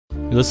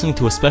You're listening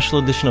to a special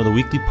edition of the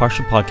weekly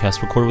Parsha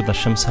podcast recorded with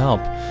Hashem's help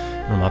in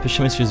Ramat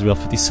B'Shemesh Israel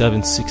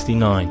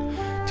 5769,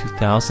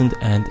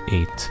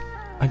 2008.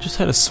 I just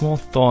had a small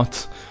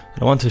thought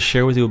that I wanted to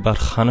share with you about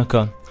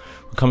Hanukkah.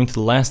 We're coming to the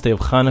last day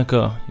of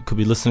Hanukkah. You could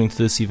be listening to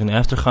this even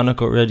after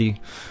Hanukkah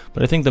already.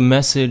 But I think the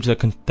message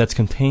that's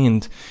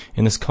contained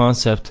in this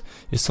concept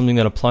is something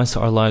that applies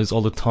to our lives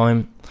all the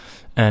time.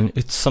 And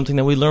it's something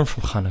that we learn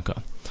from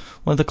Hanukkah.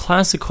 One of the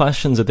classic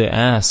questions that they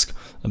ask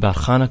about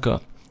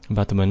Hanukkah,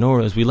 about the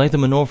menorah, is we light the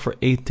menorah for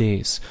 8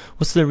 days.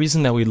 What's the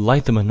reason that we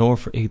light the menorah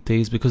for 8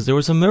 days? Because there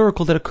was a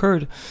miracle that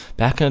occurred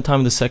back in the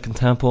time of the Second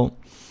Temple,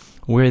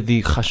 where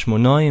the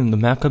Chashmonaim,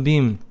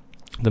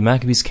 the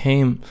Maccabees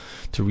came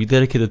to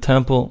rededicate the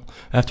temple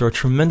after a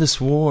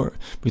tremendous war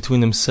between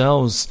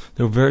themselves.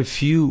 There were very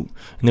few,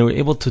 and they were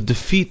able to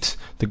defeat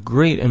the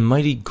great and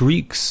mighty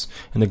Greeks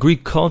and the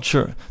Greek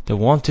culture that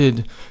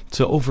wanted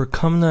to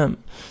overcome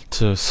them,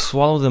 to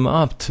swallow them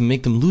up, to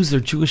make them lose their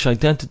Jewish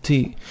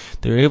identity.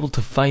 They were able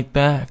to fight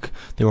back.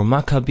 They were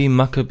Maccabim.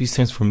 Maccabee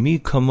stands for Mi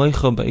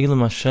Kamoicha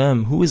Ba'ilam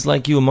Hashem. Who is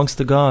like you amongst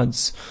the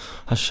gods?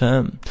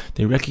 Hashem.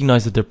 They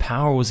recognized that their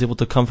power was able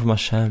to come from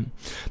Hashem.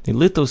 They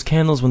lit those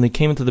candles when they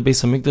came into the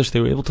Beis HaMikdash.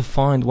 They were able to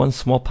find one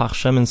small pach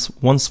shemen,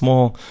 one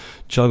small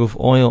jug of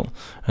oil,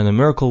 and the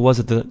miracle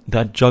was that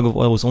that jug of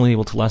oil was only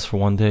able to last for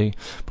 1 day,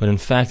 but in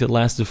fact it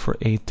lasted for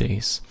 8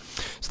 days.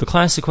 So the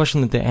classic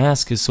question that they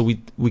ask is, so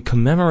we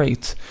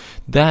commemorate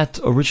that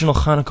original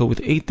Hanukkah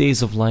with 8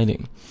 days of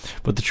lighting.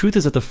 But the truth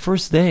is that the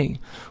first day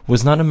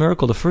was not a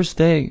miracle. The first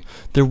day,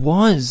 there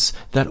was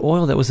that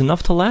oil that was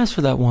enough to last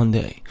for that 1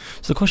 day.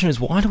 So the question is,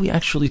 why do we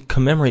actually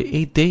commemorate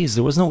 8 days?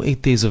 There was no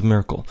 8 days of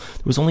miracle.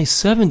 There was only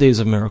 7 days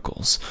of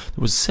miracles.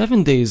 There was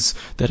 7 days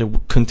that it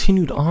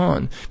continued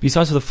on,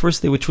 besides the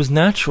first day, which was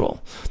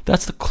natural.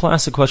 That's the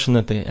classic question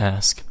that they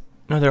ask.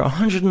 Now, there are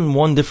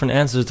 101 different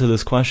answers to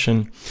this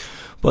question.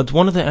 But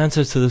one of the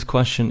answers to this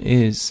question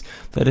is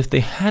that if they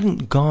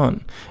hadn't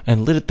gone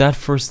and lit it that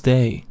first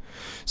day,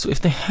 so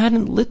if they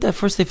hadn't lit that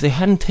first day, if they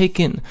hadn't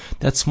taken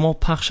that small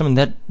pach shemen,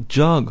 that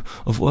jug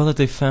of oil that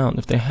they found,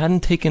 if they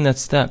hadn't taken that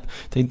step,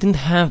 they didn't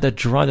have that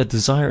drive, that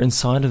desire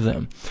inside of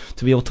them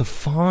to be able to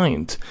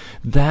find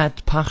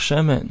that pach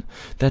shemen,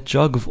 that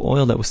jug of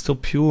oil that was still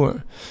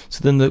pure.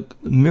 So then the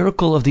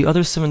miracle of the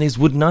other 7 days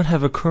would not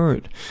have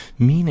occurred.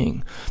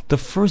 Meaning, the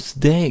first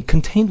day,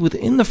 contained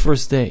within the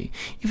first day,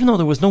 even though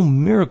there was no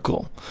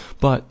miracle,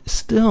 but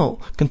still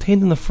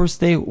contained in the first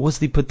day was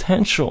the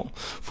potential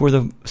for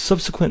the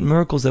subsequent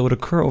miracles that would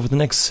occur over the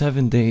next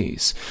 7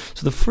 days.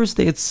 So the first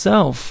day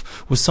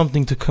itself was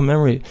something to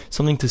commemorate,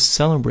 something to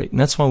celebrate, and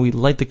that's why we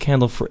light the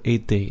candle for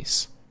 8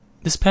 days.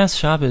 This past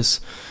Shabbos,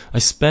 I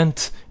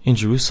spent in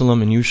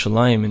Jerusalem, in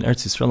Yerushalayim, in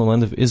Eretz Yisrael, the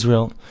land of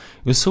Israel.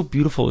 It was so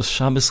beautiful. It was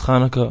Shabbos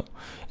Chanukah.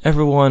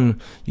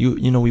 Everyone,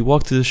 we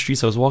walked through the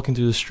streets. I was walking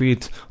through the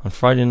street on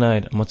Friday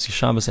night, Motzi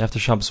Shabbos, after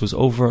Shabbos was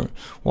over,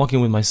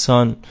 walking with my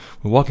son.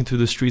 We're walking through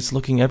the streets,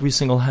 looking every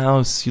single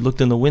house. You looked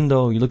in the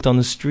window, you looked on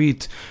the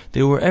street.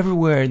 They were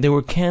everywhere. There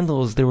were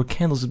candles. It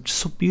was just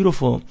so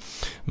beautiful.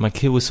 My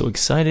kid was so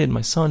excited.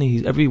 My son,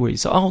 he's everywhere. He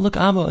said, "Oh, look,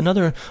 Abba,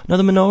 another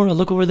menorah.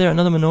 Look over there,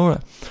 another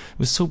menorah." It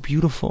was so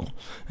beautiful.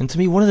 And to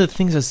me, one of the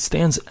things that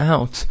stands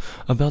out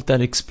about that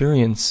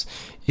experience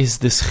is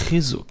this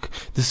chizuk,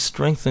 this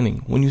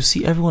strengthening. When you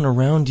see everyone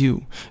around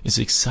you is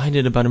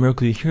excited about a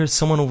miracle, you hear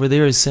someone over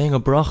there is saying a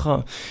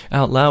bracha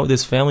out loud with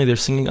his family, they're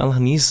singing Al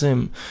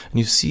Hanisim, and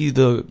you see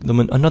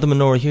another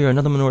menorah here,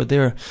 another menorah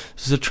there.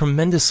 There's a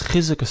tremendous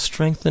chizuk, a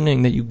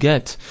strengthening that you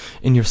get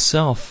in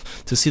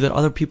yourself to see that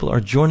other people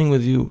are joining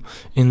with you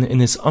in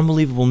this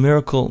unbelievable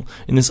miracle,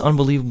 in this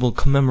unbelievable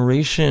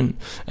commemoration,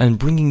 and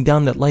bringing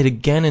down that light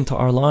again into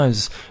our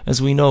lives,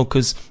 as we know,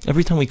 because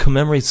every time we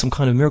commemorate some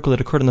kind of miracle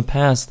that occurred in the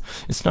past,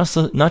 it's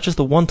not just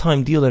a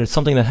one-time deal that it's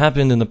something that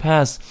happened in the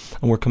past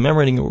and we're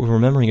commemorating it, we're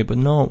remembering it. But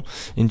no,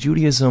 in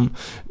Judaism,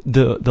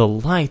 the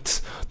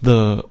light,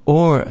 the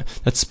or,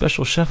 that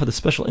special shefa, the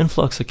special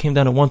influx that came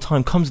down at one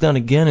time comes down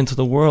again into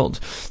the world.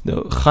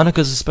 Hanukkah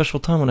is a special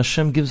time when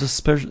Hashem gives us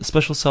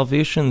special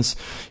salvations.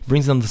 He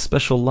brings down the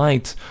special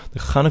light. The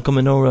Hanukkah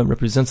menorah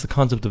represents the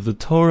concept of the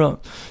Torah.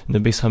 In the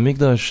Beis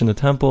HaMikdash, in the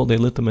temple, they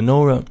lit the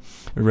menorah.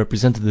 It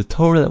represented the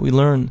Torah that we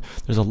learn.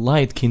 There's a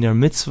light, kiner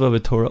mitzvah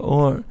v'torah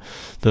or.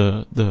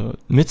 The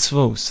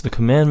mitzvos, the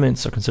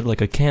commandments, are considered like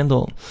a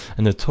candle,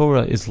 and the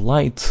Torah is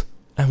light.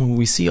 And when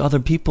we see other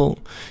people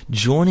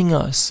joining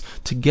us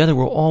together,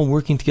 we're all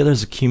working together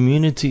as a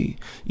community,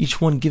 each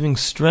one giving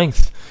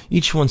strength,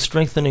 each one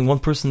strengthening one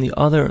person the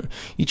other,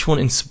 each one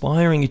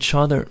inspiring each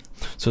other.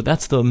 So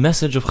that's the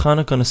message of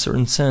Hanukkah in a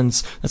certain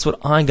sense. That's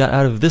what I got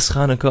out of this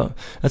Hanukkah.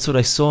 That's what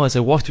I saw as I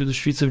walked through the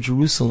streets of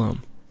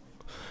Jerusalem.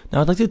 Now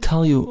I'd like to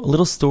tell you a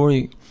little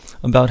story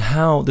about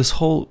how this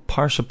whole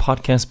Parsha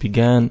podcast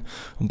began.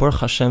 Baruch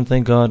Hashem,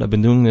 thank God, I've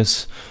been doing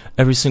this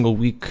every single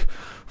week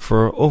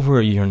for over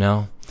a year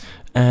now.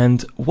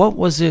 And what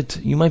was it,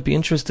 you might be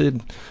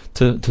interested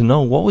to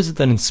know, what was it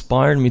that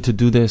inspired me to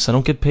do this? I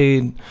don't get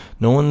paid,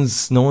 no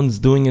one's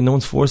doing it, no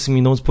one's forcing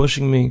me, no one's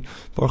pushing me.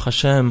 Baruch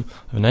Hashem,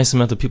 I have a nice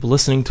amount of people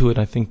listening to it.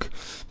 I think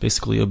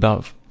basically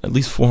about at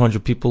least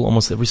 400 people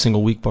almost every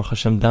single week, Baruch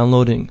Hashem,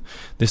 downloading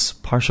this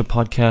Parsha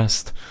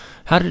podcast.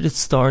 How did it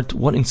start?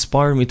 What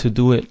inspired me to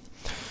do it?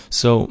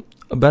 So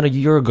about a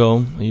year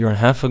and a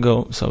half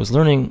ago, so I was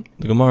learning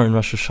the Gemara in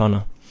Rosh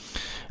Hashanah.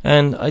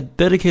 And I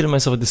dedicated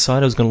myself, I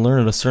decided I was going to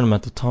learn it a certain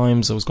amount of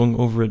times. I was going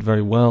over it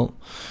very well.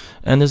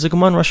 And there's a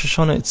Gemara in Rosh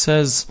Hashanah, it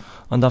says,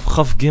 on Daf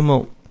Chaf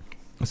Gimel,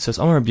 it says,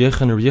 Amar Rabbi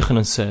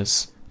Yechanan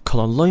says,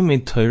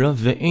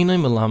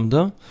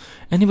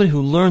 anybody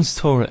who learns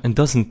Torah and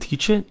doesn't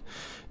teach it,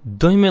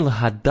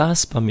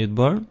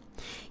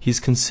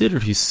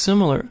 he's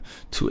similar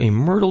to a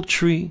myrtle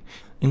tree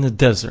in the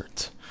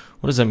desert.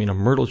 What does that mean, a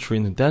myrtle tree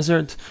in the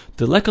desert?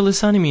 That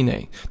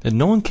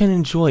no one can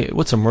enjoy it.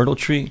 What's a myrtle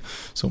tree?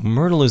 So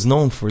myrtle is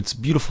known for its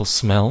beautiful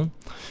smell.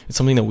 It's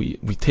something that we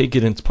take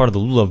it, and it's part of the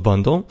lulav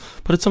bundle,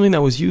 but it's something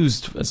that was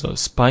used as a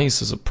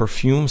spice, as a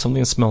perfume,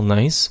 something that smells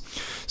nice.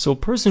 So a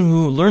person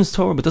who learns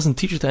Torah but doesn't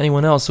teach it to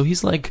anyone else, so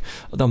he's like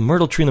the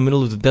myrtle tree in the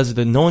middle of the desert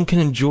that no one can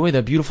enjoy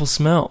that beautiful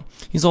smell.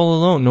 He's all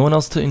alone, no one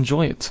else to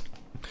enjoy it.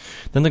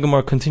 Then the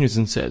Gemara continues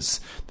and says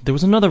that there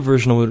was another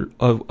version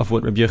of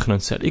what Rabbi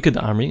Yechanan said. Ikad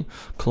Amri,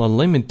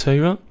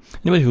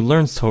 anybody who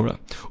learns Torah,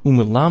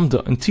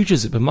 and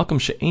teaches it, in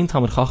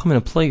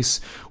a place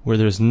where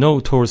there is no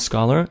Torah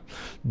scholar,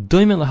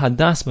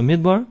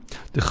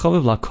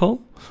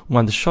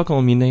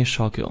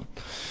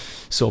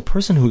 so a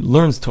person who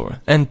learns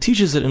Torah and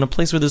teaches it in a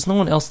place where there's no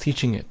one else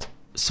teaching it,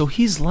 so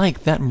he's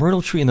like that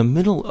myrtle tree in the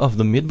middle of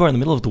the midbar, in the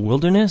middle of the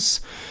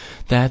wilderness,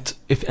 that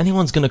if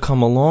anyone's going to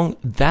come along,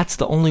 that's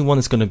the only one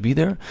that's going to be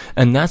there,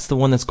 and that's the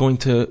one that's going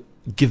to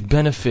give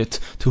benefit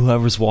to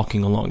whoever's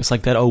walking along. It's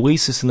like that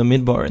oasis in the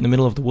midbar, in the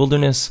middle of the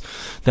wilderness,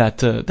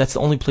 that's the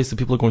only place that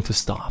people are going to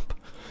stop.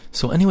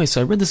 So anyway,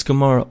 I read this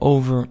Gemara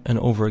over and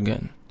over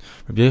again.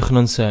 Rabbi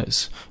Yechanan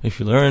says, if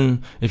you're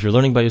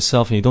learning by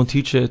yourself and you don't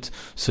teach it,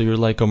 so you're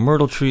like a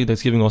myrtle tree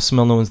that's giving off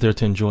smell, no one's there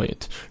to enjoy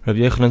it. Rabbi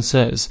Yechanan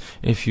says,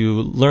 if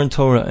you learn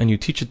Torah and you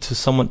teach it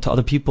to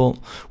other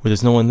people where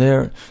there's no one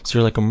there, so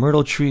you're like a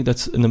myrtle tree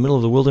that's in the middle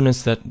of the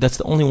wilderness, that's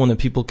the only one that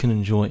people can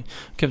enjoy. I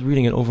kept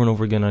reading it over and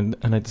over again,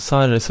 and I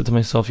said to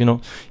myself,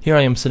 here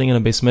I am sitting in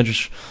a Beis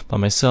Medrash by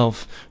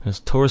myself, in a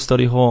Torah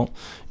study hall,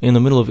 in the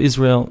middle of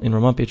Israel, in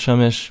Ramat Beit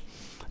Shemesh,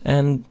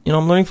 and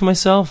I'm learning for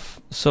myself,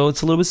 so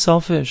it's a little bit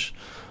selfish.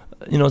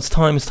 It's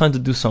time to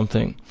do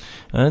something.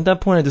 And at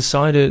that point I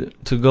decided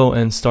to go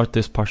and start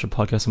this Parsha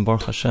podcast, and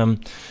Baruch Hashem,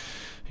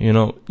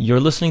 you're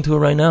listening to it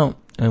right now,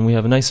 and we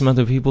have a nice amount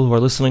of people who are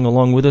listening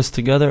along with us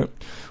together,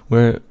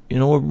 where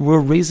we're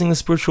raising the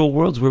spiritual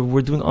worlds,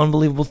 we're doing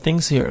unbelievable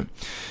things here.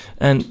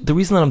 And the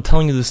reason that I'm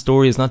telling you this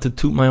story is not to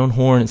toot my own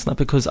horn. It's not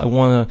because I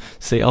want to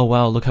say, oh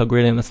wow, look how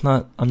great I am.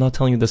 I'm not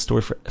telling you this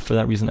story for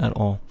that reason at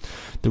all.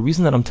 The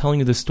reason that I'm telling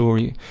you this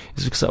story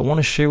is because I want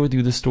to share with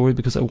you this story,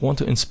 because I want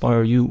to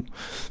inspire you.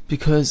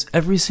 Because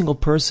every single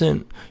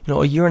person,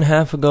 a year and a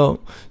half ago,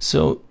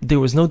 so there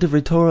was no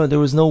Divrei Torah, there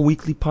was no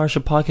weekly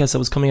Parsha podcast that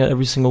was coming out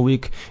every single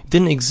week. It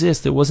didn't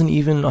exist. There wasn't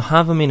even a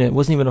Havamina. It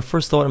wasn't even a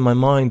first thought in my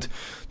mind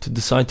to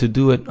decide to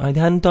do it. I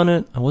hadn't done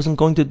it. I wasn't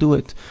going to do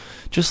it.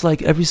 Just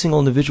like every single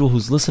individual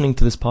who's listening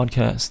to this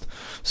podcast.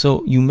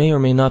 So you may or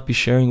may not be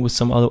sharing with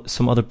some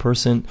other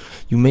person.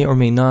 You may or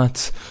may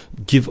not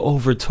give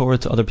over Torah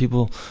to other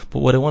people. But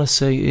what I want to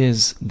say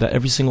is that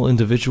every single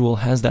individual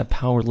has that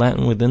power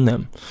latent within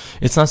them.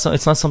 It's not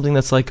something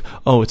that's like,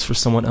 oh, it's for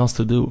someone else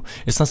to do.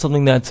 It's not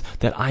something that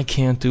I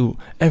can't do.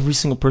 Every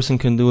single person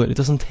can do it. It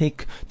doesn't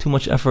take too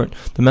much effort.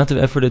 The amount of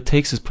effort it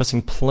takes is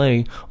pressing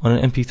play on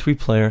an MP3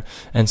 player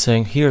and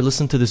saying, here,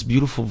 listen to this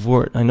beautiful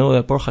vort. I know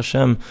that Baruch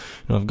Hashem,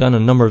 I've gotten a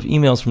number of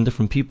emails from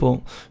different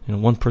people.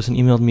 One person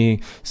emailed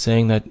me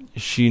saying that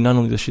she not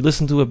only does she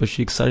listen to it, but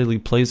she excitedly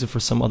plays it for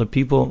some other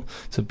people.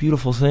 It's a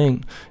beautiful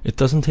thing. It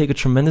doesn't take a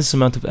tremendous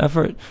amount of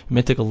effort. It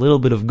may take a little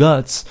bit of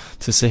guts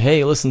to say,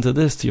 hey, listen to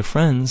this to your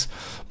friends,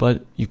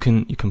 but you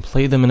can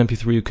play them in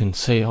MP3. You can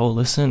say, oh,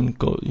 listen,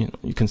 go.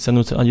 You can send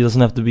them to. It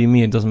doesn't have to be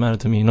me. It doesn't matter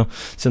to me.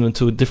 Send them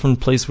to a different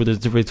place where there's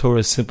Divrei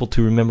Torah.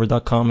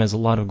 Simple2remember.com has a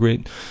lot of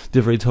great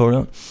Divrei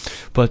Torah.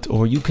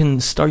 Or you can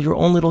start your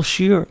own little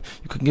shir.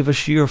 You can give a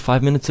shir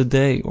 5 minutes a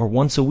day, or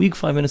once a week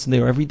 5 minutes a day,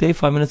 or every day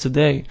 5 minutes a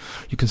day.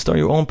 You can start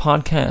your own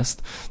podcast.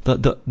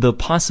 The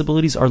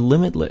possibilities are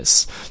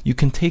limitless. You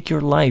can take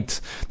your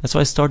light. That's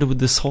why I started with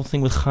this whole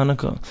thing with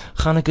Hanukkah.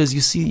 Hanukkah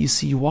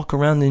is you walk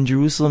around in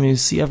Jerusalem and you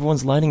see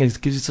everyone's lighting it.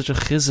 It gives you such a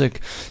chizuk.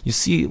 You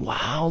see,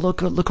 wow,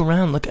 look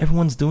around, look,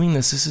 everyone's doing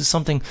this. This is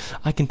something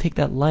I can take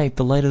that light,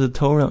 the light of the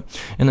Torah,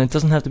 and it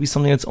doesn't have to be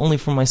something that's only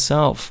for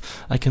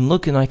myself. I can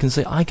look and I can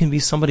say I can be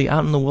somebody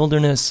out in the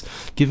wilderness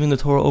giving the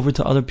Torah over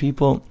to other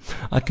people.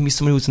 I can be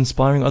somebody who's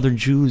inspiring other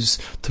Jews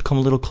to come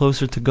a little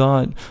closer to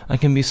God. I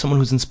can be someone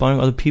who's inspiring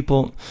other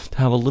people to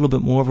have a little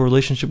bit more of a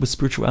relationship with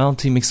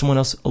spirituality, make someone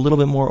else a little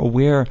bit more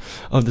aware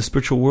of the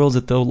spiritual worlds,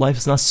 that though life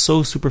is not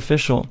so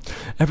superficial.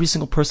 Every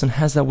single person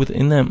has that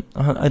within them.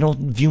 I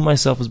don't view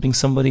myself as being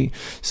somebody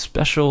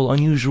special,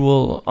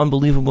 unusual,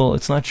 unbelievable.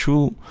 It's not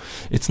true.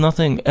 It's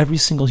nothing. Every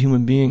single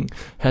human being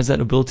has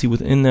that ability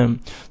within them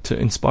to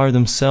inspire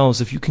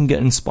themselves. If you can get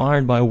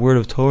inspired by a word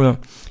of Torah,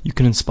 you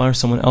can inspire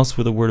someone else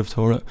with a word of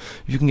Torah.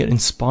 If you can get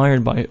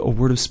inspired by a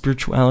word of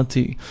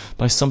spirituality,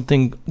 by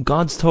something,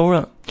 God's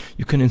Torah,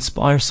 you can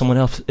inspire someone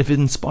else. If it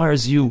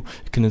inspires you,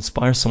 it can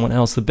inspire someone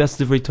else. The best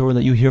Divrei Torah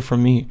that you hear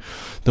from me,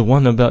 the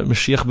one about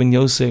Mashiach ben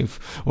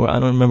Yosef, or I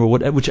don't remember,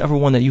 whichever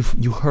one that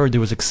you heard,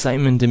 there was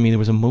excitement in me, there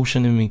was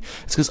emotion in me.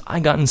 It's because I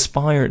got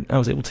inspired. I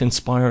was able to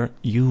inspire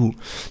you.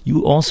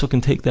 You also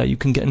can take that. You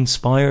can get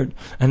inspired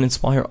and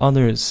inspire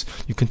others.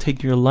 You can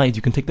take your light.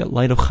 You can take that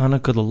light of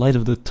Hanukkah, the light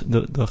of the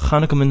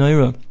Hanukkah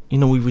menorah. You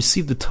know, we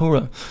received the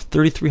Torah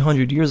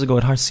 3,300 years ago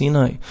at Har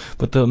Sinai,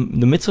 but the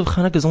mitzvah of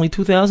Hanukkah is only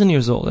 2,000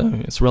 years old.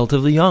 It's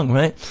relatively young,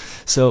 right?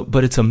 So,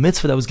 but it's a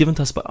mitzvah that was given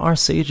to us by our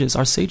sages.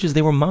 Our sages,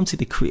 they were mamzi.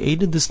 They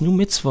created this new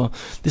mitzvah,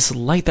 this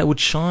light that would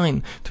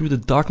shine through the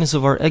darkness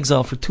of our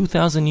exile for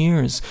 2,000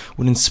 years,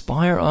 would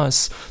inspire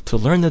us to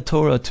learn the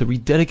Torah, to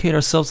rededicate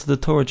ourselves to the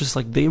Torah, just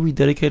like they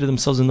rededicated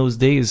themselves in those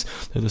days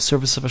to the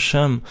service of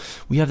Hashem.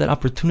 We have that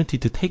opportunity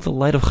to take the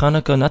light of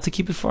Hanukkah, not to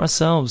keep it for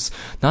ourselves,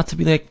 not to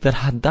be like that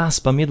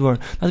hadas b'midbar,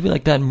 not to be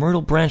like that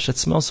myrtle branch that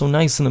smells so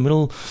nice in the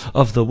middle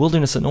of the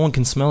wilderness that no one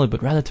can smell it,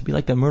 but rather to be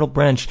like that myrtle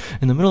branch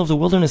in the middle of the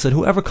wilderness that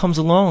whoever comes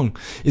along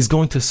is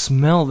going to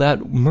smell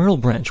that myrtle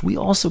branch. We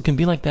also can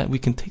be like that. We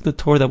can take the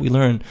Torah that we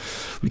learn,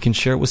 we can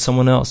share it with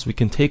someone else. We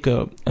can take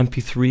a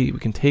MP3, we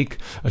can take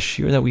a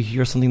shir that we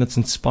hear, something that's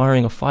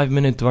inspiring, a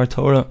 5-minute Dvar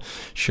Torah,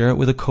 share it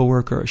with a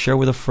coworker, share it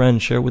with a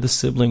friend, share it with a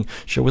sibling,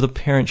 share it with a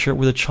parent, share it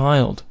with a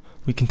child.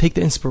 We can take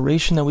the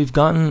inspiration that we've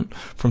gotten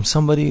from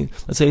somebody,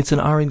 let's say it's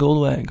an Ari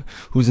Goldwag,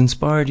 who's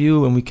inspired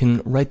you, and we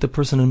can write the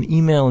person an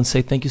email and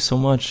say thank you so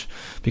much,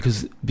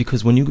 because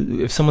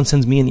if someone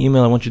sends me an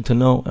email, I want you to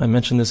know, I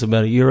mentioned this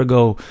about a year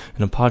ago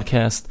in a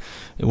podcast,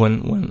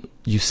 when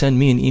you send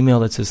me an email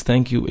that says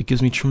thank you, it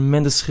gives me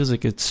tremendous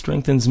chizuk. It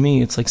strengthens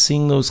me. It's like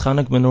seeing those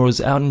Chanukah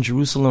menorahs out in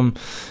Jerusalem,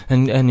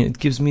 and it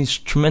gives me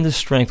tremendous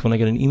strength when I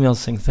get an email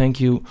saying thank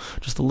you.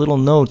 Just a little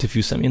note, if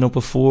you sent me a note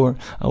before,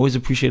 I always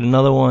appreciate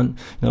another one.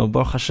 You know,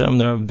 Baruch Hashem,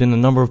 there have been a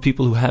number of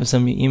people who have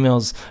sent me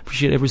emails. I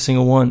appreciate every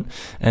single one,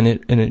 and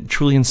it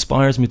truly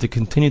inspires me to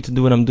continue to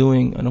do what I'm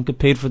doing. I don't get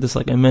paid for this,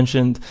 like I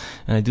mentioned,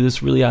 and I do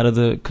this really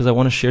because I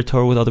want to share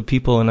Torah with other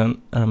people, and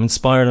I'm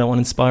inspired, and I want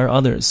to inspire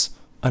others.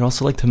 I'd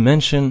also like to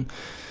mention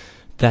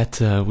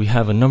that we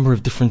have a number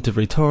of different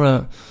Divrei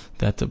Torah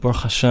that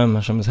Baruch Hashem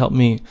has helped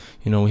me.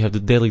 You know, we have the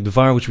daily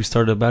Dvar, which we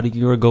started about a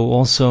year ago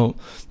also,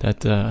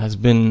 that has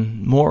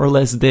been more or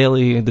less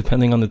daily,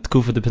 depending on the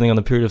tkufa, depending on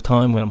the period of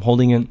time when I'm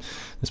holding it.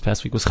 This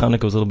past week was Hanukkah,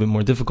 it was a little bit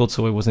more difficult,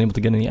 so I wasn't able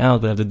to get any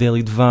out, but I have the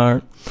daily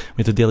Dvar,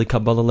 we have the daily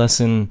Kabbalah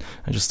lesson.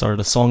 I just started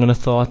a song and a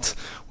thought,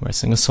 where I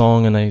sing a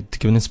song and I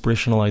give an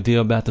inspirational idea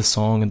about the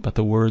song and about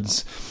the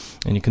words.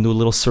 And you can do a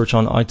little search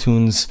on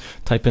iTunes,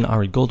 type in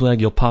Ari Goldwag,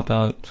 you'll pop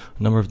out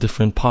a number of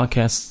different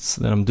podcasts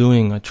that I'm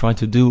doing. I try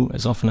to do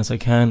as often as I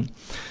can.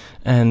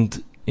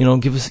 And, you know,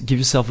 give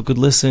yourself a good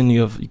listen.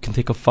 You can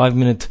take a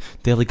 5-minute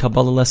daily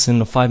Kabbalah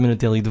lesson, a 5-minute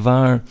daily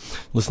Dvar.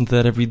 Listen to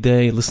that every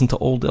day. Listen to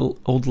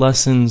old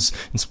lessons.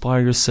 Inspire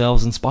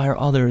yourselves. Inspire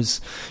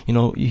others. You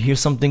know, you hear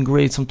something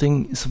great,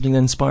 something that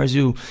inspires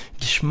you.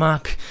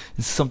 Gishmak.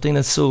 It's something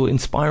that's so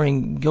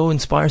inspiring. Go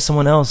inspire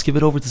someone else. Give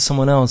it over to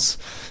someone else.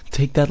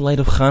 Take that light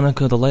of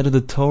Hanukkah, the light of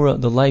the Torah,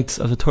 the light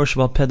of the Torah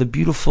Shebaal Peh, the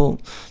beautiful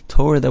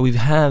Torah that we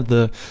have,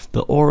 the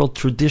oral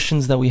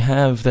traditions that we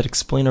have that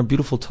explain our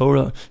beautiful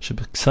Torah,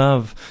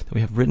 Shebeksav, that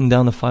we have written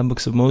down, the 5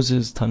 books of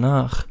Moses,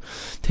 Tanakh.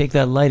 Take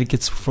that light. It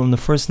gets from the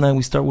first night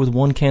we start with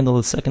 1 candle,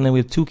 the second night we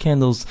have 2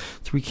 candles,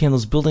 3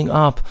 candles, building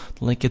up.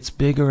 The light gets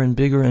bigger and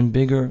bigger and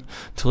bigger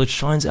until it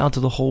shines out to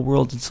the whole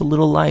world. It's a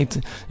little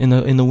light in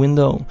the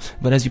window,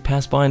 but as you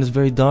pass by and it's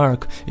very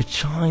dark, it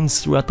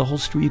shines throughout the whole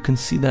street. You can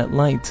see that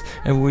light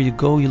everywhere you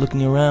go. You're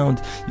looking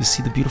around, you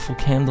see the beautiful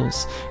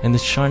candles, and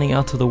it's shining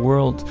out to the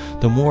world.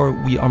 The more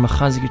we are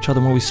machazik each other,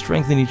 the more we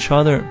strengthen each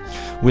other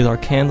with our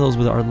candles,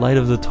 with our light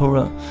of the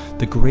Torah,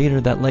 the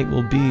greater that light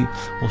will be.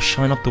 We'll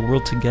shine up the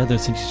world together.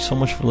 Thank you so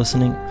much for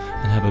listening,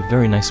 and have a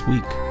very nice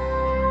week.